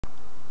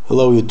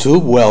Hello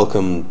YouTube,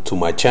 welcome to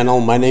my channel.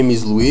 My name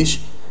is Luis,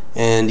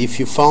 and if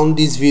you found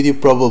this video,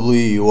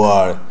 probably you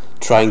are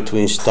trying to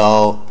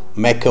install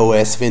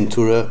macOS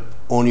Ventura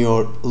on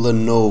your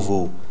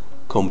Lenovo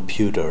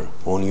computer,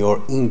 on your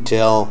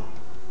Intel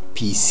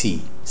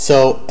PC.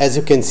 So as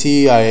you can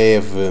see, I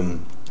have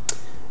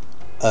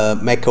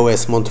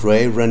macOS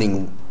Monterey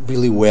running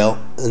really well,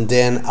 and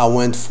then I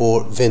went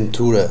for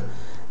Ventura,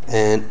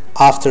 and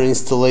after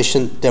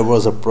installation there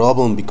was a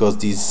problem because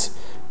this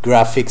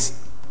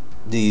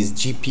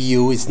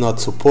GPU is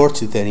not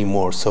supported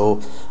anymore.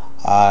 So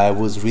I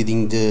was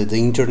reading the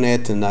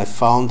internet, and I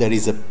found there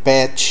is a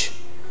patch,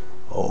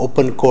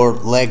 open core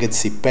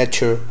legacy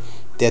patcher,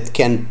 that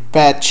can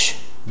patch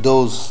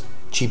those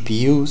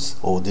GPUs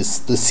or the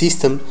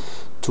system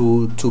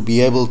to be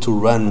able to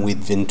run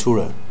with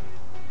Ventura.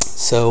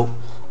 So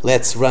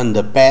let's run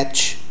the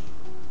patch.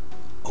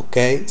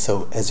 Okay,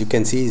 so as you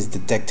can see, it's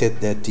detected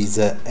that is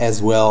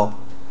as well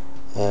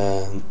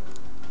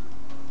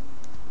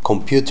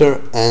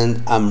computer,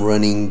 and I'm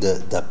running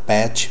the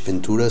patch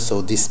Ventura.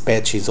 So this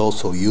patch is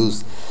also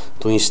used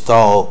to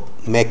install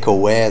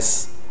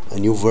macOS, a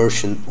new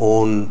version,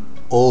 on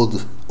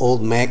old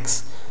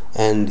Macs,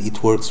 and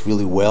it works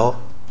really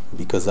well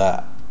because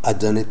I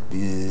done it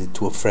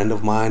to a friend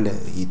of mine.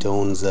 He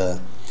owns a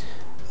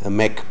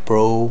Mac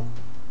Pro,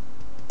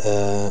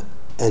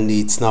 and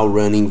it's now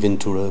running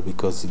Ventura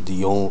because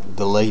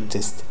the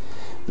latest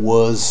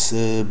was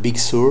Big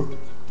Sur.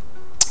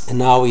 And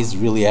now he's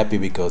really happy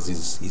because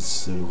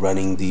he's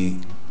running the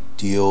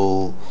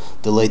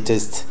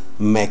latest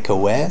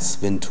macOS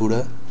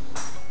Ventura,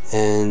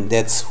 and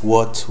that's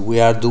what we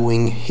are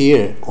doing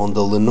here on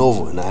the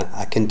Lenovo, and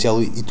I can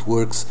tell you it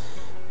works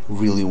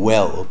really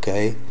well.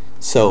 Okay,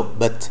 so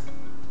but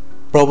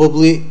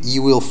probably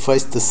you will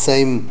face the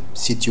same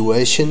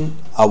situation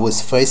I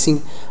was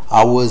facing.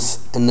 I was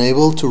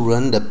unable to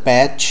run the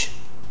patch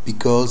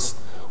because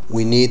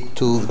we need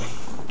to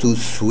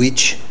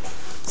switch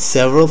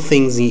several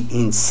things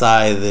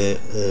inside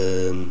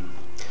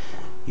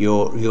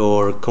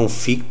your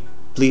config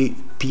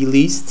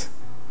plist.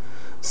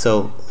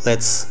 So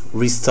let's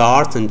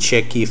restart and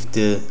check if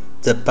the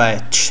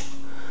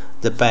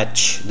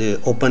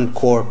open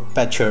core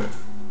patcher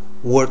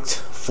worked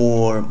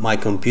for my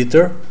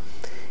computer,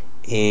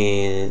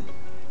 and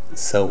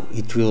so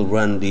it will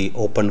run the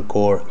open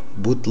core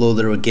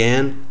bootloader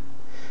again.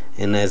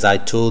 And as I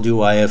told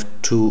you, I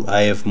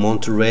have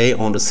Monterey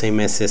on the same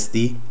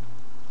SSD,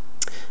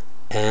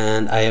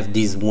 and I have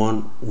this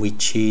one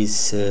which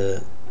is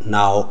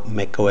now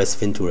macOS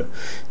Ventura.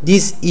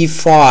 This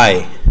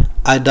EFI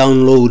I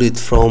downloaded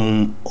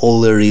from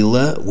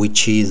Olerilla,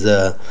 which is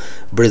a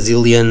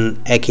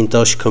Brazilian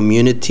Hackintosh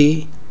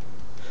community.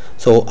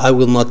 So I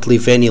will not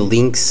leave any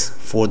links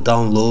for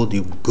download.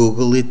 You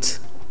Google it,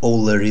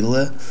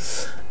 Olerilla,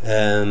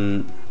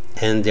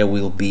 and there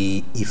will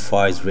be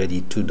EFIs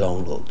ready to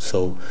download.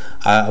 So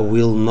I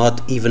will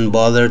not even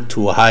bother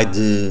to hide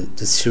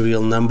the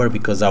serial number,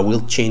 because I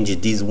will change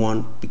this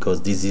one,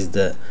 because this is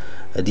the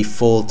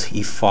default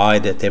EFI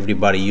that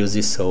everybody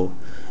uses. So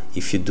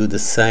if you do the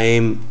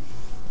same,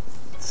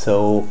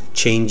 so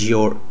change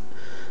your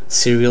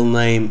serial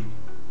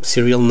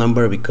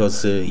number,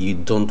 because you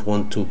don't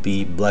want to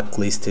be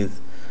blacklisted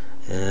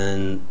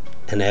and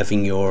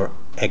having your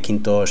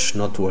Hackintosh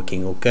not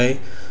working. Okay,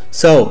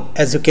 so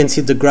as you can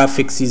see, the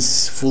graphics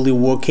is fully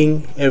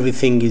working,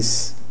 everything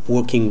is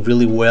working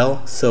really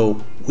well.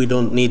 So we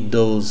don't need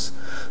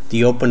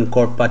the open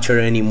core patcher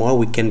anymore.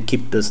 We can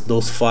keep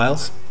those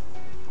files,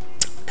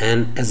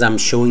 and as I'm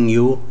showing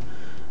you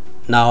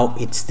now,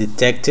 it's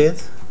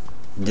detected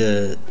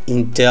the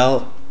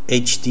Intel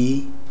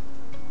HD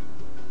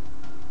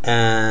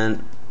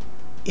and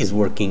is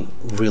working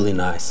really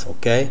nice.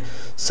 Okay,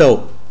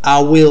 so I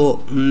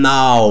will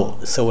now,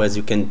 so as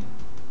you can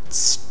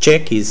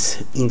check,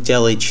 is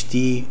Intel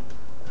HD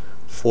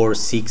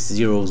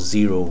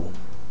 4600,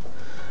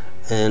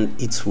 and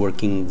it's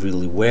working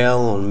really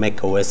well on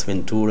macOS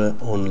Ventura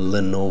on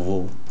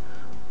Lenovo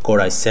Core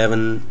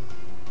i7.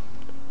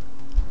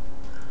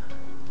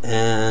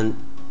 And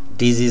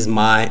this is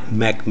my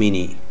Mac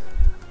Mini.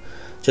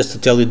 Just to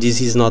tell you,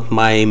 this is not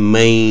my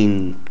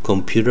main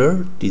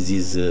computer. This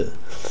is a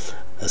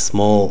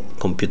small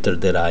computer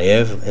that I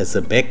have as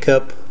a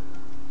backup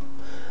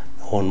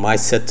on my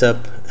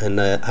setup, and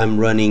I'm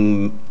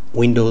running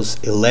Windows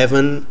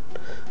 11,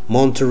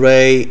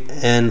 Monterey,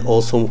 and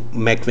also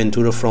Mac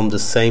Ventura from the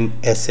same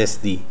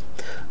SSD.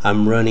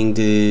 I'm running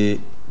the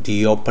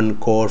open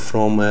core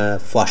from a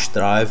flash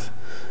drive,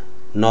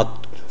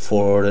 not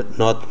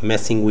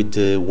messing with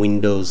the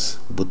Windows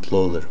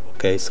bootloader.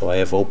 Okay, so I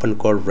have open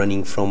core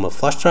running from a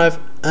flash drive,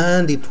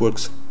 and it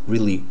works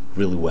really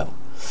well.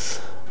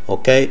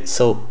 Okay,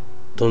 so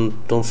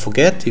don't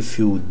forget, if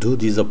you do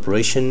this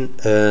operation,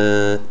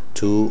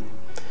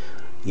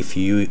 if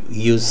you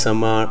use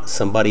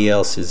somebody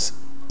else's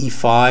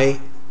EFI,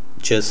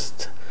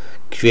 just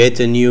create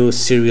a new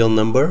serial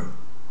number,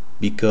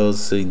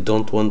 because you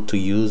don't want to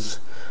use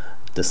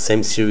the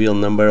same serial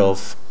number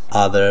of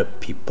other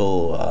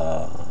people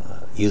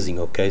using.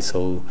 Okay,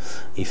 so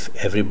if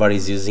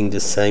everybody's using the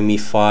same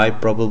EFI,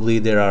 probably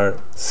there are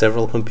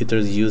several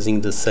computers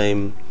using the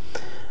same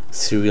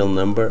serial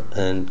number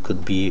and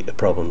could be a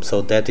problem.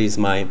 So that is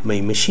my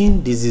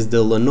machine. This is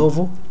the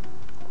Lenovo,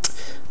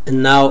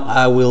 and now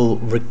I will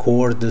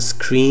record the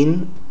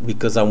screen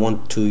because I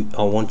want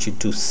you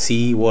to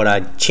see what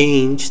I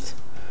changed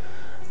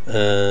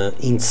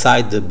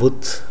inside the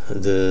boot,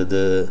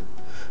 the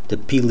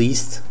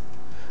plist,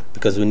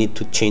 because we need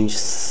to change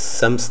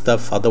some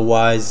stuff,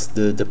 otherwise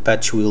the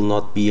patch will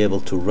not be able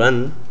to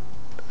run,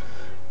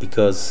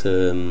 because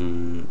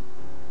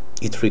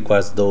it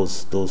requires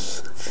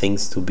those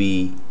things to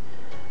be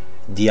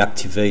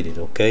deactivated.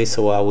 Okay,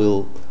 so I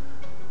will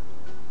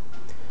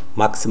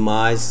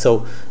maximize.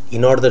 So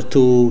in order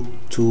to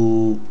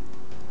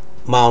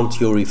mount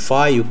your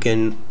EFI, you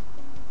can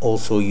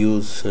also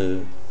use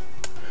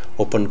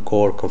Open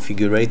Core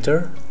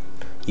Configurator.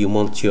 You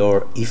mount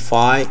your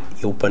EFI,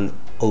 you open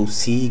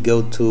OC,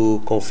 go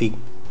to config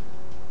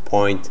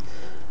point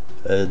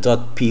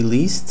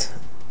 .plist,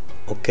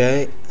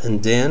 okay,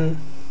 and then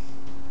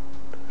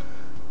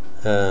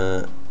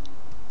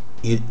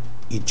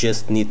you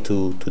just need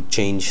to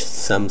change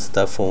some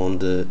stuff on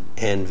the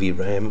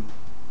NVRAM.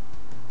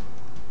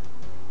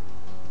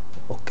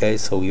 Okay,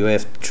 so you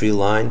have 3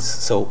 lines.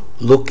 So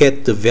look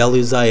at the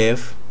values I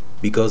have,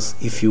 because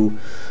if you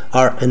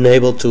are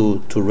unable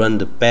to run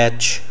the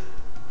patch,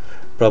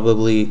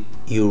 probably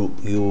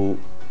you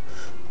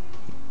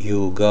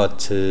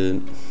got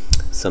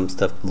some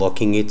stuff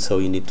blocking it, so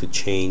you need to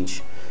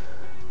change.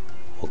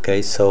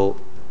 Okay, so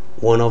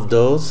one of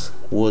those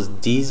was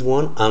this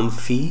one,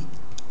 AMFI,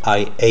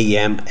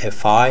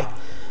 AMFI.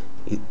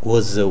 It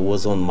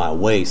was on my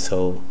way,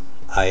 so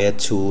I had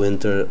to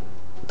enter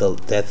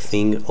that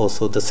thing.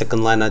 Also, the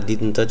second line I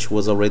didn't touch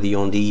was already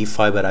on the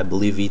EFI, but I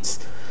believe it's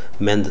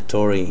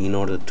mandatory in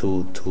order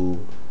to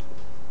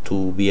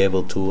be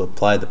able to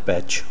apply the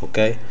patch.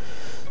 Okay,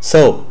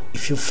 so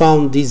if you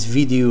found this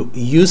video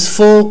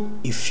useful,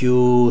 if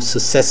you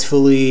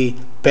successfully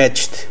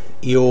patched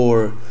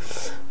your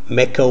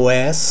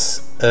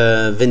macOS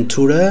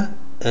Ventura,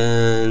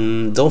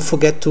 and don't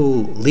forget to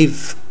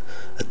leave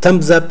a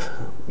thumbs up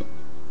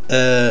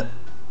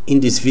in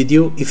this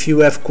video. If you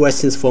have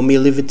questions for me,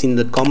 leave it in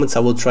the comments. I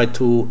will try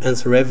to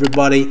answer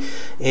everybody,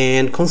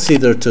 and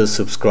consider to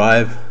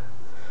subscribe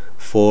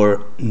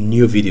for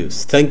new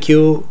videos. Thank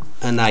you,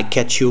 and I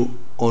catch you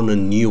on a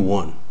new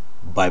one.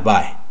 Bye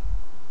bye.